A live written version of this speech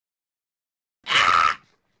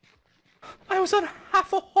was on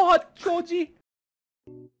half a heart, Georgie.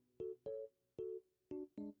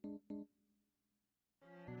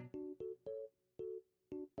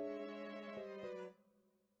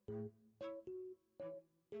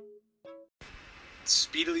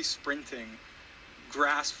 Speedily sprinting,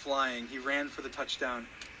 grass flying, he ran for the touchdown.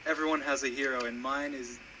 Everyone has a hero, and mine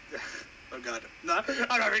is... Oh god. No,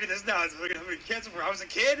 I'm not reading this now. It's going to be canceled for... I was a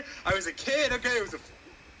kid, okay? It was a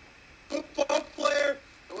football player.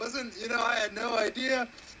 It wasn't, you know, I had no idea.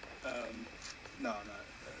 No,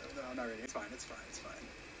 I'm not reading. It's fine.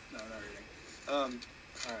 No, I'm not reading.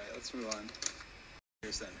 Alright, let's move on.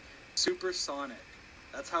 Supersonic.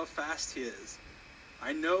 That's how fast he is.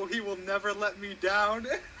 I know he will never let me down.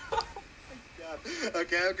 Oh my god.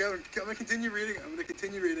 Okay, I'm gonna continue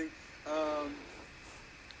reading.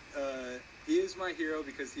 He is my hero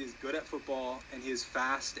because he is good at football and he is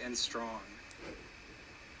fast and strong.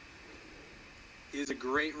 He is a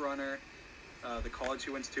great runner. The college he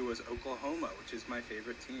went to was Oklahoma, which is my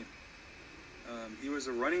favorite team. He was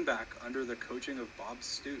a running back under the coaching of Bob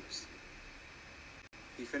Stoops.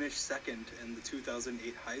 He finished second in the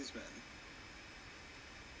 2008 Heisman.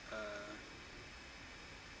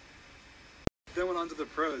 Then went on to the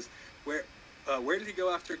pros. Where did he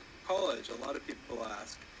go after college? A lot of people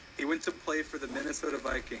ask. He went to play for the Minnesota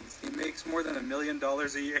Vikings. He makes more than $1 million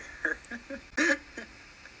a year.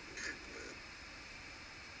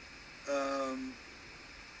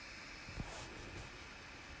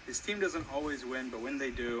 His team doesn't always win, but when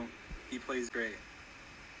they do, he plays great.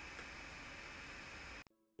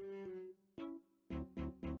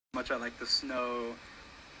 Much I like the snow,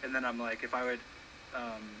 and then I'm like, if I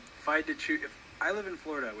had to choose, if I live in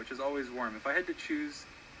Florida, which is always warm, if I had to choose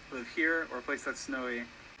live here or a place that's snowy,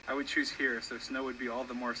 I would choose here, so snow would be all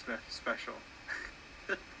the more special.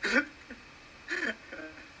 That's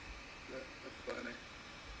funny.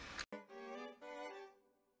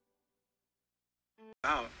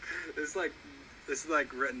 Wow, this is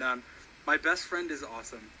like written down. My best friend is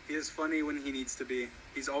awesome. He is funny when he needs to be.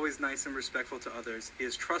 He's always nice and respectful to others. He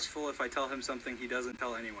is trustful if I tell him something he doesn't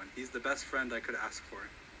tell anyone. He's the best friend I could ask for.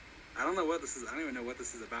 I don't know what this is. I don't even know what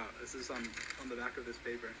this is about. This is on the back of this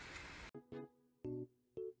paper.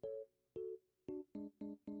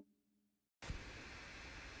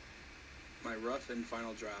 My rough and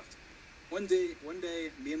final draft. One day,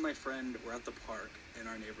 me and my friend were at the park in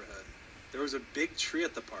our neighborhood. There was a big tree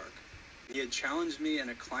at the park. He had challenged me in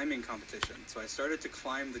a climbing competition, so I started to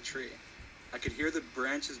climb the tree. I could hear the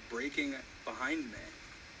branches breaking behind me.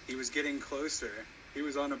 He was getting closer. He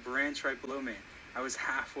was on a branch right below me. I was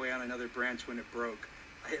halfway on another branch when it broke.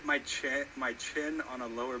 I hit my chin on a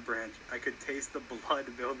lower branch. I could taste the blood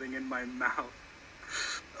building in my mouth.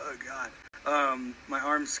 Oh god. My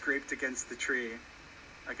arm scraped against the tree.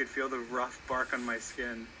 I could feel the rough bark on my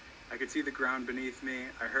skin. I could see the ground beneath me.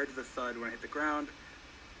 I heard the thud when I hit the ground.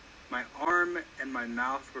 My arm and my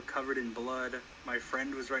mouth were covered in blood. My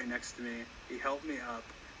friend was right next to me. He helped me up.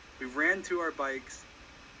 We ran to our bikes,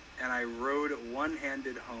 and I rode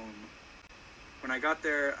one-handed home. When I got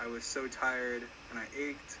there, I was so tired, and I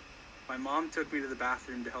ached. My mom took me to the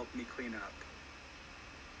bathroom to help me clean up.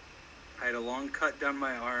 I had a long cut down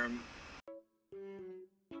my arm.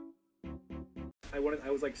 I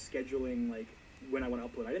was like scheduling like when I want to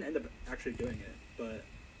upload. I didn't end up actually doing it,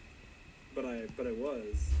 but I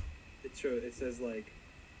was. It says like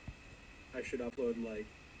I should upload like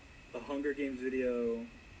a Hunger Games video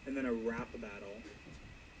and then a rap battle.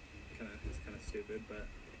 It's kind of stupid, but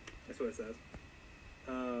that's what it says.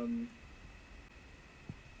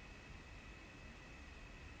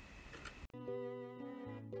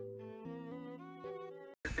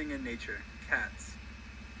 Thing in nature, cats.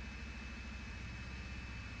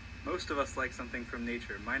 Most of us like something from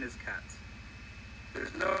nature. Mine is cats.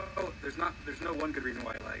 There's no one good reason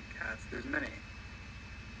why I like cats. There's many.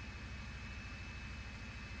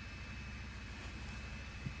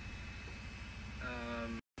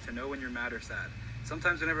 To know when you're mad or sad.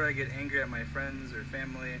 Sometimes whenever I get angry at my friends or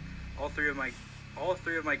family, all three of my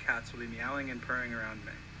cats will be meowing and purring around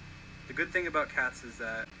me. The good thing about cats is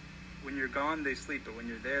that when you're gone, they sleep, but when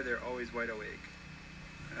you're there, they're always wide awake.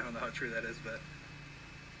 I don't know how true that is, but...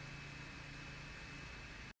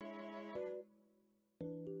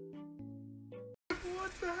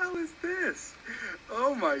 What the hell is this?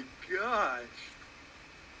 Oh my gosh.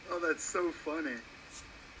 Oh, that's so funny.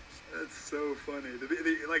 That's so funny.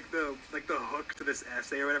 Like the hook to this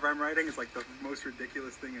essay or whatever I'm writing is like the most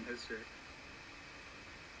ridiculous thing in history.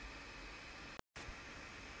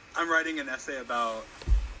 I'm writing an essay about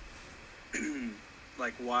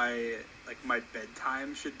like why like my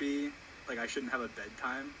bedtime should be like I shouldn't have a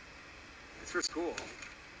bedtime. It's for school.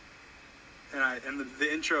 and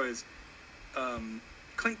the intro is,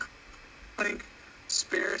 clink, clink,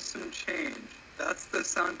 spare some change. That's the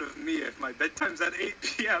sound of me if my bedtime's at 8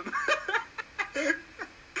 p.m.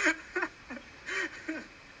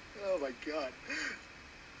 Oh my god.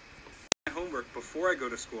 My homework before I go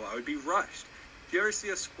to school, I would be rushed. Do you ever see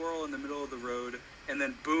a squirrel in the middle of the road, and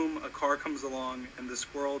then boom, a car comes along, and the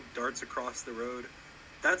squirrel darts across the road?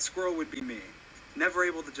 That squirrel would be me. Never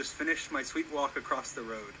able to just finish my sweet walk across the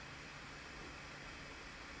road.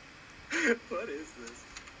 What is this?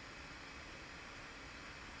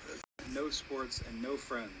 No sports and no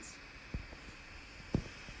friends.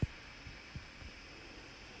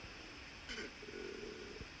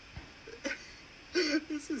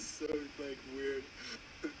 This is so, like, weird.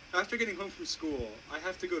 After getting home from school, I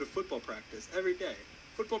have to go to football practice every day.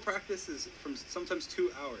 Football practice is from sometimes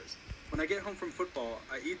 2 hours. When I get home from football,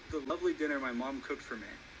 I eat the lovely dinner my mom cooked for me.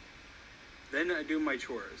 Then I do my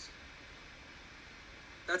chores.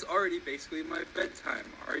 That's already basically my bedtime.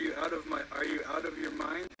 Are you out of your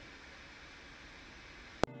mind?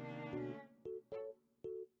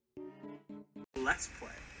 Let's play.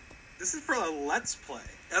 This is for a let's play.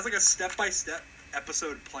 It has like a step-by-step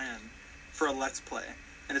episode plan for a let's play.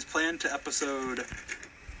 And it's planned to episode...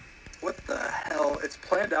 What the hell? It's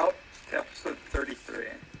planned out to episode 33.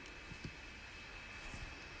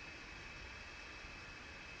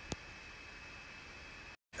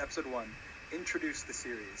 Episode 1. Introduce the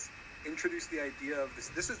series. Introduce the idea of this.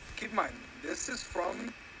 This is, keep in mind, this is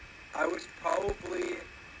from, I was probably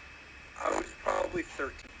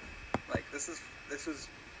 13. Like, this was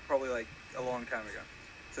probably like a long time ago.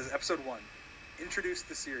 It says episode 1. Introduce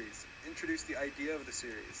the series. Introduce the idea of the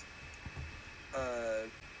series.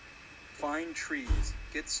 Find trees.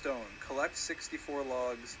 Get stone. Collect 64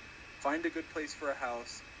 logs. Find a good place for a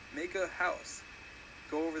house. Make a house.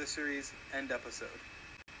 Go over the series. End episode.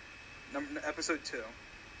 Episode 2.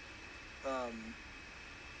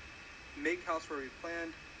 Make house where we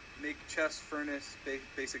planned. Make chest, furnace,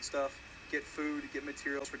 basic stuff. Get food. Get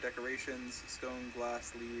materials for decorations. Stone,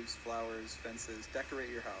 glass, leaves, flowers, fences. Decorate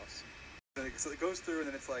your house. So it goes through, and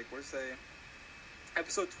then it's like, where's say,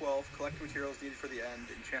 episode 12, collect materials needed for the end,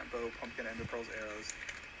 enchant bow, pumpkin, ender pearls, arrows.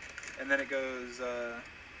 And then it goes,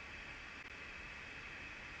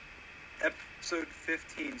 episode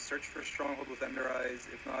 15, search for stronghold with ender eyes.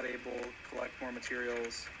 If not able, collect more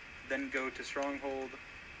materials. Then go to stronghold.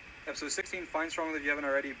 Episode 16, find stronghold if you haven't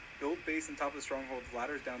already. Build base on top of the stronghold,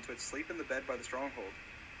 ladders down to it. Sleep in the bed by the stronghold.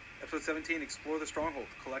 Episode 17, explore the stronghold.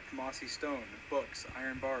 Collect mossy stone, books,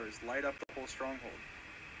 iron bars. Light up the whole stronghold.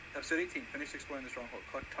 Episode 18, finish exploring the stronghold.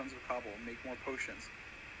 Collect tons of cobble. Make more potions.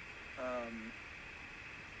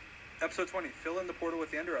 Episode 20, fill in the portal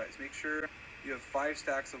with the ender eyes. Make sure you have 5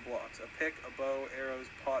 stacks of blocks. A pick, a bow, arrows,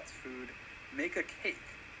 pots, food. Make a cake.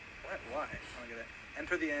 What? Why? I don't get it.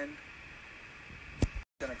 Enter the end.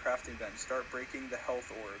 Then a crafting bench. Start breaking the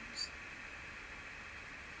health orbs.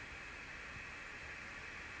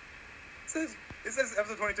 It says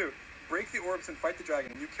episode 22, break the orbs and fight the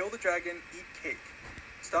dragon. When you kill the dragon, eat cake.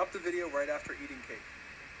 Stop the video right after eating cake.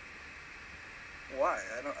 Why?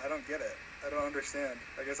 I don't get it. I don't understand.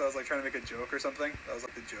 I guess I was like trying to make a joke or something. That was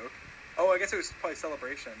like the joke. Oh, I guess it was probably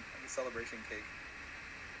celebration. Like a celebration cake.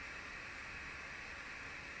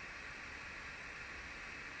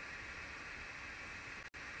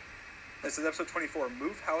 This is episode 24.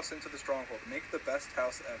 Move house into the stronghold. Make the best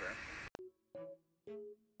house ever.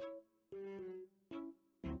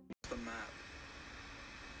 The map.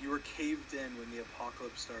 You were caved in when the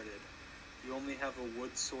apocalypse started. You only have a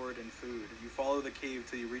wood sword and food. You follow the cave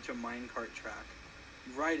till you reach a minecart track.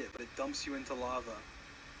 You ride it, but it dumps you into lava.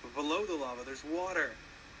 But below the lava, there's water.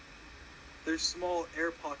 There's small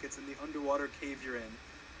air pockets in the underwater cave you're in.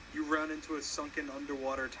 You run into a sunken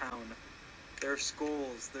underwater town. There are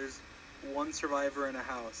skulls. There's one survivor in a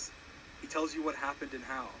house. He tells you what happened and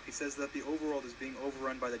how. He says that the overworld is being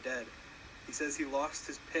overrun by the dead. He says he lost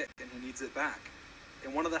his pick and he needs it back.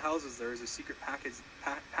 In one of the houses there is a secret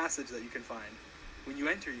passage that you can find. When you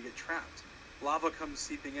enter, you get trapped. Lava comes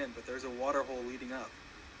seeping in, but there's a water hole leading up.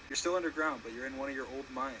 You're still underground, but you're in one of your old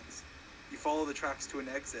mines. You follow the tracks to an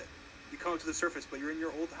exit. You come up to the surface, but you're in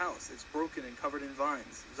your old house. It's broken and covered in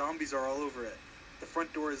vines. Zombies are all over it. The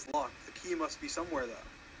front door is locked. The key must be somewhere, though.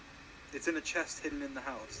 It's in a chest hidden in the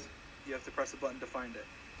house. You have to press a button to find it.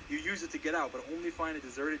 You use it to get out, but only find a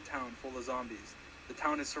deserted town full of zombies. The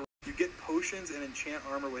town is surrounded. You get potions and enchant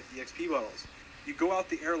armor with EXP bottles. You go out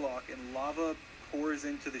the airlock and lava pours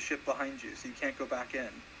into the ship behind you, so you can't go back in.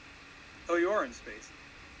 Oh, you are in space.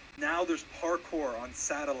 Now there's parkour on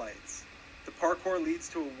satellites. The parkour leads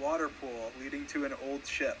to a water pool leading to an old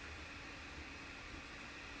ship.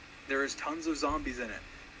 There is tons of zombies in it.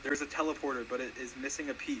 There's a teleporter, but it is missing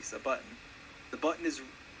a piece, a button. The button is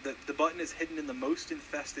hidden in the most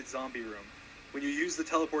infested zombie room. When you use the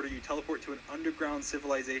teleporter, you teleport to an underground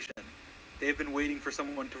civilization. They have been waiting for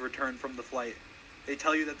someone to return from the flight. They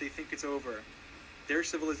tell you that they think it's over. Their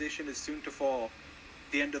civilization is soon to fall.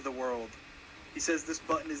 The end of the world. He says this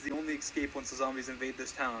button is the only escape once the zombies invade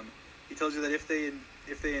this town. He tells you that if they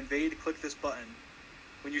invade, click this button.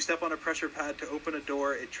 When you step on a pressure pad to open a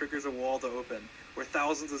door, it triggers a wall to open, where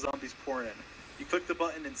thousands of zombies pour in. You click the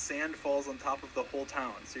button and sand falls on top of the whole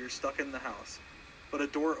town, so you're stuck in the house. But a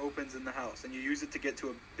door opens in the house, and you use it to get to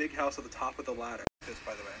a big house at the top of the ladder. This,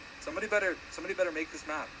 by the way. Somebody better make this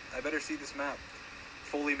map. I better see this map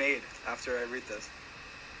fully made after I read this.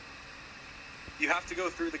 You have to go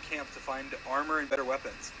through the camp to find armor and better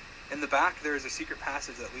weapons. In the back, there is a secret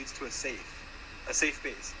passage that leads to a safe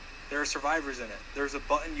base. There are survivors in it. There's a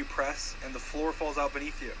button you press, and the floor falls out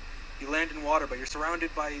beneath you. You land in water, but you're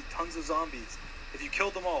surrounded by tons of zombies. If you kill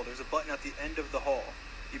them all, there's a button at the end of the hall.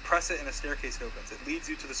 You press it and a staircase opens. It leads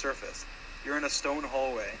you to the surface. You're in a stone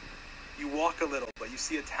hallway. You walk a little, but you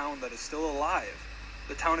see a town that is still alive.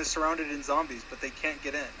 The town is surrounded in zombies, but they can't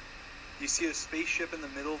get in. You see a spaceship in the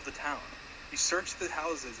middle of the town. You search the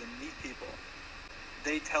houses and meet people.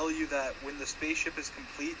 They tell you that when the spaceship is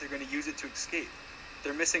complete, they're going to use it to escape.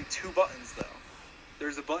 They're missing 2 buttons, though.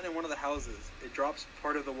 There's a button in one of the houses. It drops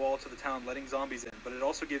part of the wall to the town, letting zombies in, but it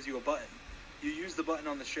also gives you a button. You use the button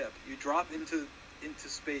on the ship. You drop into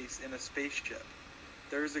space in a spaceship.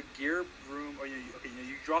 There's a gear room, or you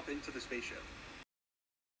drop into the spaceship.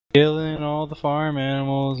 Killing all the farm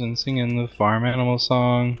animals and singing the farm animal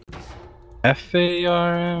song.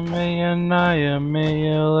 FARMANIMALS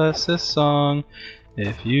song.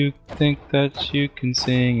 If you think that you can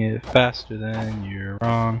sing it faster, then you're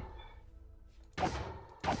wrong.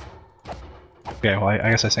 Okay, well I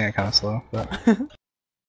guess I sang it kind of slow, but